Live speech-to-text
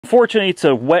Fortunately, it's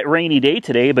a wet, rainy day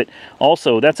today, but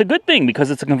also that's a good thing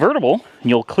because it's a convertible.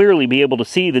 You'll clearly be able to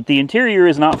see that the interior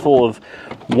is not full of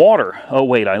water. Oh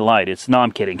wait, I lied. No,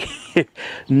 I'm kidding.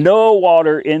 No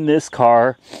water in this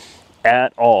car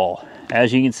at all.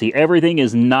 As you can see, everything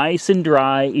is nice and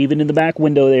dry, even in the back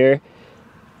window there.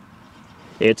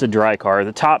 It's a dry car.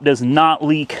 The top does not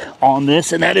leak on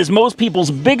this, and that is most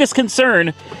people's biggest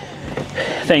concern.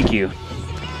 Thank you.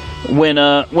 When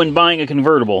buying a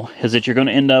convertible, is that you're going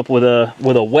to end up with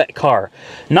a wet car.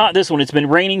 Not this one. It's been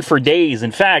raining for days.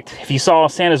 In fact, if you saw,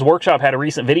 Santa's Workshop had a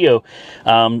recent video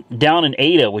down in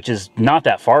Ada, which is not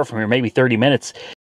that far from here, maybe 30 minutes.